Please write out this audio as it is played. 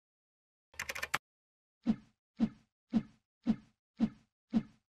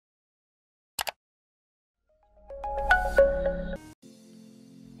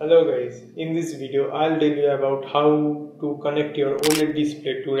guys, in this video I'll tell you about how to connect your OLED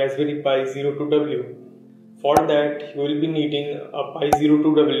display to Raspberry Pi 02W. For that you will be needing a Pi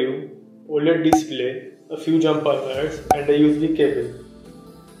 02W, OLED display, a few jumper wires and a USB cable.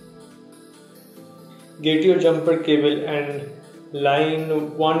 Get your jumper cable and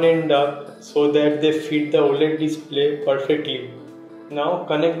line one end up so that they fit the OLED display perfectly. Now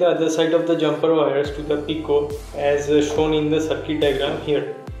connect the other side of the jumper wires to the Pico as shown in the circuit diagram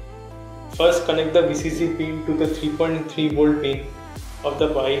here. First connect the VCC pin to the 3.3 volt pin of the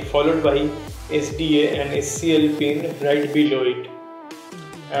Pi, followed by SDA and SCL pin right below it,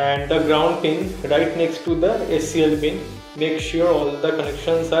 and the ground pin right next to the SCL pin. Make sure all the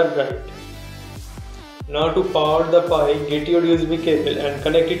connections are right. Now to power the Pi, get your USB cable and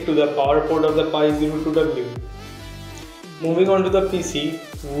connect it to the power port of the Pi 02W. Moving on to the PC,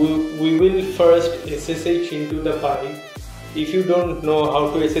 we will first SSH into the Pi. If you don't know how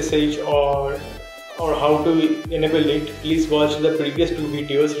to SSH or how to enable it, please watch the previous two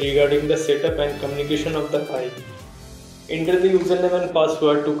videos regarding the setup and communication of the Pi. Enter the username and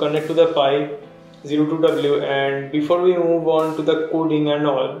password to connect to the Pi 02W, and before we move on to the coding and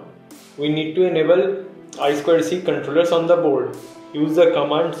all, we need to enable I2C controllers on the board. Use the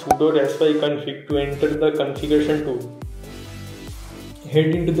command sudo raspi config to enter the configuration tool.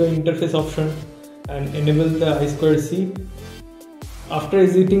 Head into the interface option and enable the I2C. After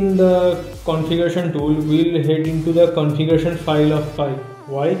exiting the configuration tool, we'll head into the configuration file of Pi.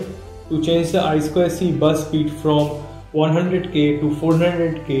 Why? To change the I2C bus speed from 100K to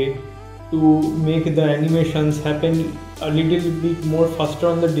 400K to make the animations happen a little bit more faster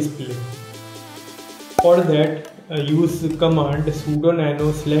on the display. For that, use the command sudo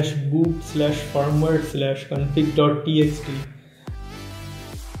nano /boot /firmware/config.txt.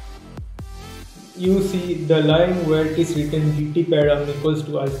 You see the line where it is written dt param equals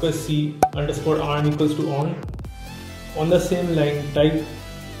to I2C underscore arm equals to on. On the same line, type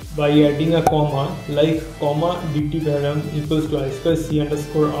by adding a comma like comma dt param equals to I2C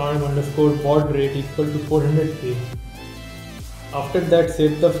underscore arm underscore baud rate equal to 400K. After that,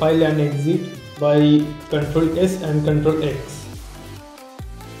 save the file and exit by Ctrl S and Ctrl X.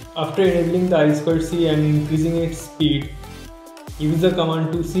 After enabling the I2C and increasing its speed, use the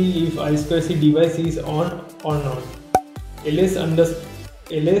command to see if I2C device is on or not.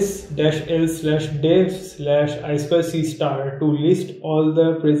 ls-l/dev/I2C star to list all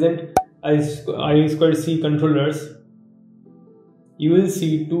the present I2C controllers. You will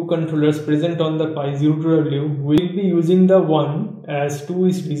see two controllers present on the Pi 02W. We will be using the one as 2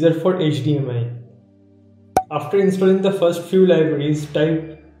 is reserved for HDMI. After installing the first few libraries,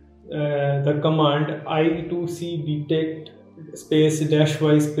 type the command I2C detect space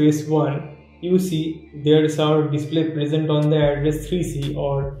 -y space 1. You see there is our display present on the address 3C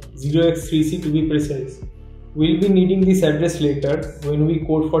or 0x3C to be precise. We'll be needing this address later when we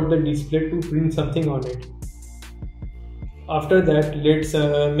code for the display to print something on it. After that, let's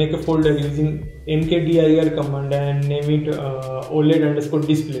make a folder using mkdir command and name it OLED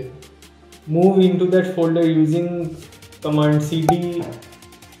display. Move into that folder using command cd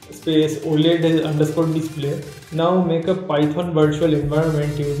space OLED display. Now make a Python virtual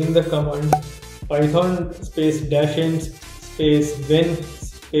environment using the command python space -n space ven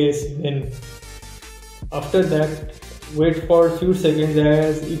space ven. After that, wait for a few seconds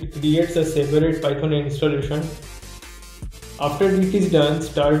as it creates a separate Python installation. After it is done,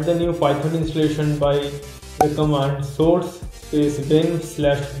 start the new Python installation by the command source space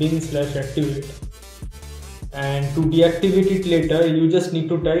bin/bin/activate. And to deactivate it later, you just need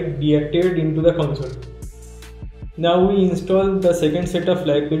to type deactivate into the console. Now we install the second set of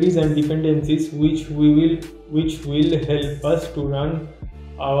libraries and dependencies which will help us to run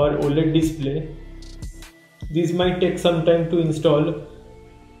our OLED display. These might take some time to install.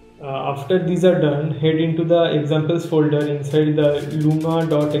 After these are done, head into the examples folder inside the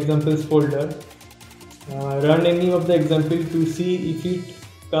luma.examples folder. Run any of the example to see if it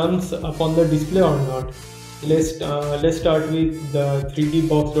comes up on the display or not. Let's start with the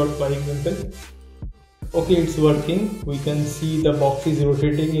 3dbox.py example. Okay, it's working. We can see the box is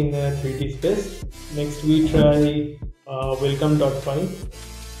rotating in a 3D space. Next we try welcome.py.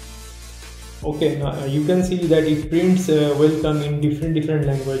 Okay, now you can see that it prints welcome in different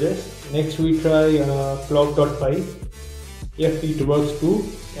languages. Next we try clock.py. Yes, it works too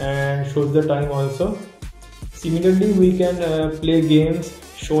and shows the time also. Similarly, we can play games,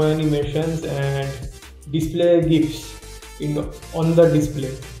 show animations and display GIFs on the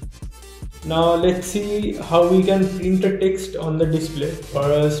display. Now let's see how we can print a text on the display.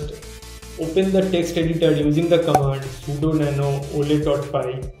 First, open the text editor using the command sudo nano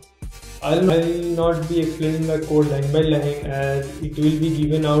oled.py. I'll not be explaining the code line by line as it will be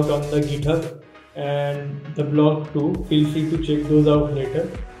given out on the GitHub and the blog too. Feel free to check those out later.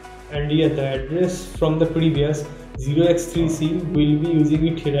 And yeah, the address from the previous 0x3c will be using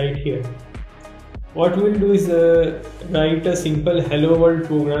it right here. What we'll do is write a simple hello world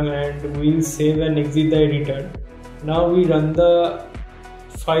program and we'll save and exit the editor. Now we run the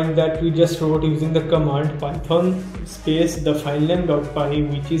file that we just wrote using the command python space the filename.py,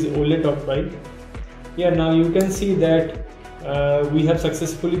 which is ole.py. Yeah, now you can see that we have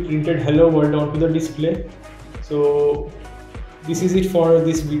successfully printed hello world onto the display. So this is it for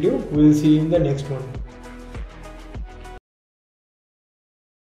this video. We'll see you in the next one.